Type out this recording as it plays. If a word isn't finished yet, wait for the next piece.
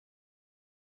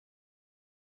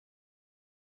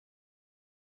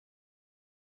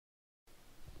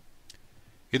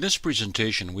In this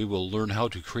presentation we will learn how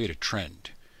to create a trend.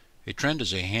 A trend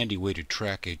is a handy way to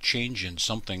track a change in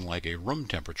something like a room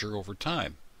temperature over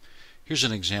time. Here's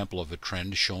an example of a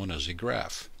trend shown as a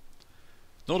graph.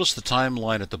 Notice the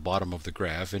timeline at the bottom of the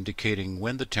graph indicating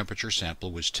when the temperature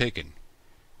sample was taken.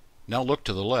 Now look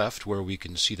to the left where we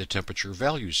can see the temperature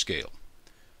value scale.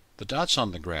 The dots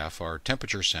on the graph are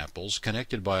temperature samples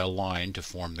connected by a line to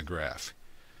form the graph.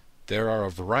 There are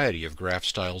a variety of graph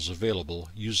styles available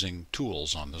using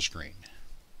tools on the screen.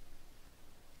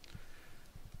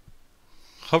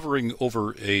 Hovering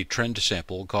over a trend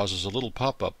sample causes a little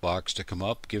pop-up box to come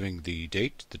up giving the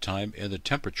date, the time, and the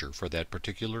temperature for that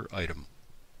particular item.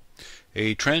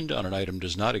 A trend on an item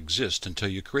does not exist until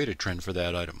you create a trend for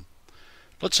that item.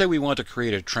 Let's say we want to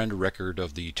create a trend record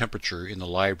of the temperature in the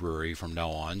library from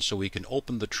now on, so we can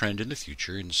open the trend in the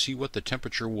future and see what the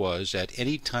temperature was at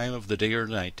any time of the day or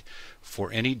night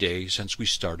for any day since we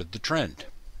started the trend.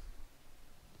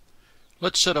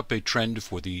 Let's set up a trend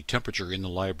for the temperature in the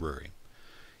library.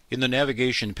 In the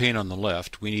navigation pane on the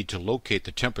left, we need to locate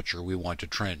the temperature we want to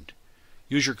trend.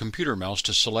 Use your computer mouse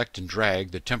to select and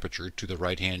drag the temperature to the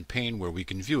right-hand pane where we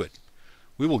can view it.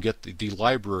 We will get the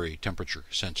library temperature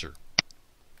sensor.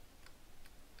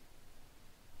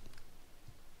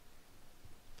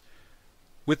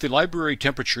 With the library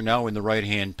temperature now in the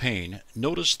right-hand pane,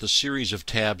 notice the series of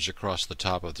tabs across the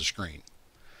top of the screen.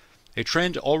 A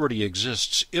trend already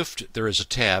exists if there is a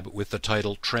tab with the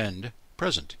title Trend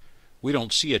present. We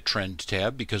don't see a Trend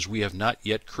tab because we have not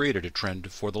yet created a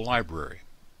trend for the library.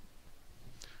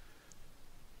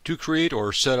 To create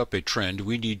or set up a trend,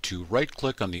 we need to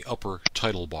right-click on the upper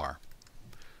title bar.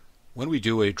 When we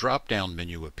do, a drop-down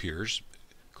menu appears.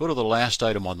 Go to the last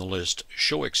item on the list,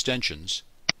 Show Extensions,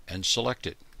 and select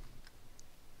it.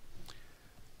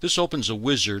 This opens a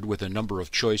wizard with a number of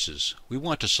choices. We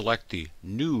want to select the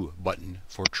New button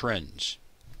for trends.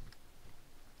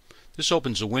 This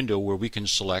opens a window where we can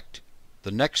select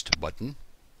the Next button,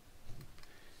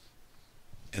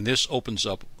 and this opens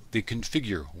up the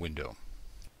Configure window.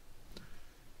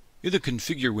 In the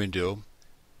Configure window,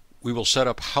 we will set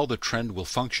up how the trend will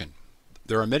function.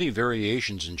 There are many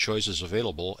variations and choices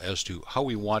available as to how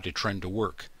we want a trend to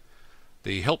work.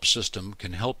 The Help system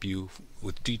can help you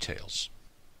with details.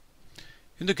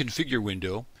 In the Configure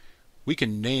window, we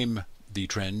can name the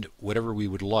trend whatever we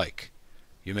would like.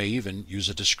 You may even use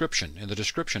a description in the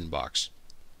description box.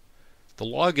 The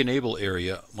Log Enable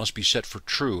area must be set for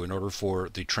true in order for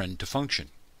the trend to function.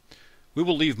 We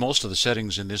will leave most of the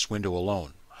settings in this window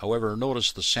alone. However,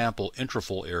 notice the Sample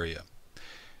Interval area.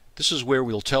 This is where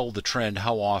we'll tell the trend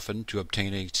how often to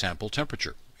obtain a sample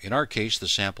temperature. In our case, the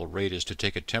sample rate is to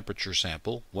take a temperature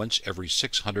sample once every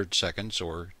 600 seconds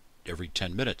or every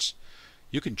 10 minutes.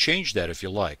 You can change that if you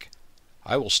like.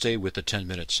 I will stay with the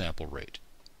 10-minute sample rate.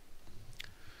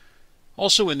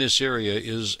 Also in this area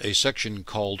is a section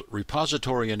called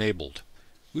Repository Enabled.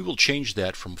 We will change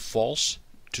that from false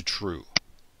to true.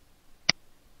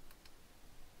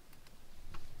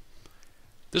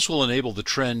 This will enable the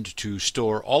trend to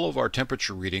store all of our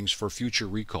temperature readings for future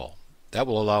recall. That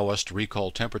will allow us to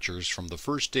recall temperatures from the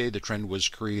first day the trend was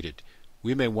created.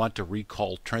 We may want to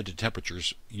recall trended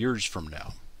temperatures years from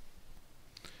now.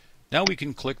 Now we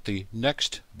can click the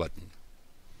Next button.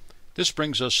 This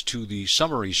brings us to the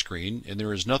summary screen, and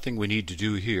there is nothing we need to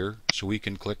do here, so we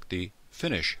can click the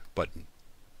Finish button.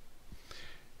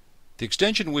 The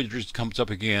extension widget comes up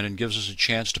again and gives us a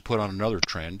chance to put on another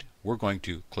trend. We're going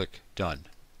to click Done.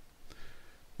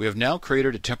 We have now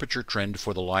created a temperature trend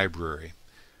for the library.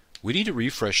 We need to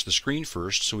refresh the screen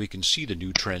first so we can see the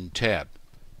new Trend tab.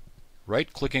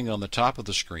 Right-clicking on the top of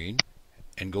the screen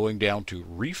and going down to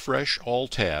Refresh All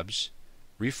Tabs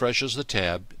refreshes the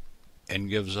tab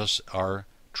and gives us our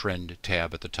Trend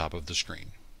tab at the top of the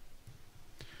screen.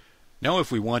 Now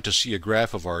if we want to see a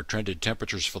graph of our trended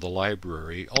temperatures for the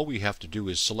library, all we have to do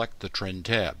is select the Trend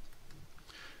tab.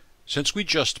 Since we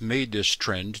just made this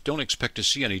trend, don't expect to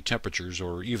see any temperatures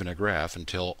or even a graph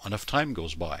until enough time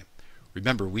goes by.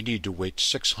 Remember, we need to wait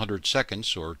 600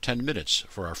 seconds or 10 minutes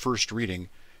for our first reading,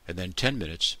 and then 10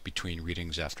 minutes between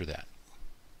readings after that.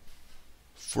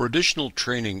 For additional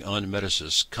training on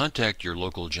Metasys, contact your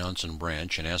local Johnson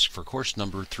branch and ask for course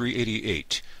number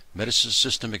 388, Metasys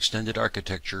System Extended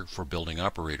Architecture for Building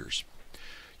Operators.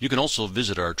 You can also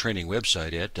visit our training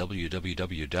website at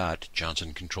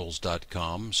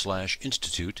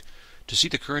www.johnsoncontrols.com/institute to see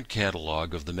the current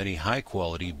catalog of the many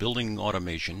high-quality building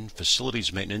automation,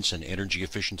 facilities maintenance, and energy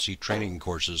efficiency training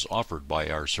courses offered by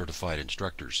our certified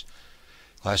instructors.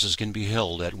 Classes can be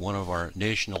held at one of our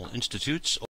national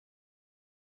institutes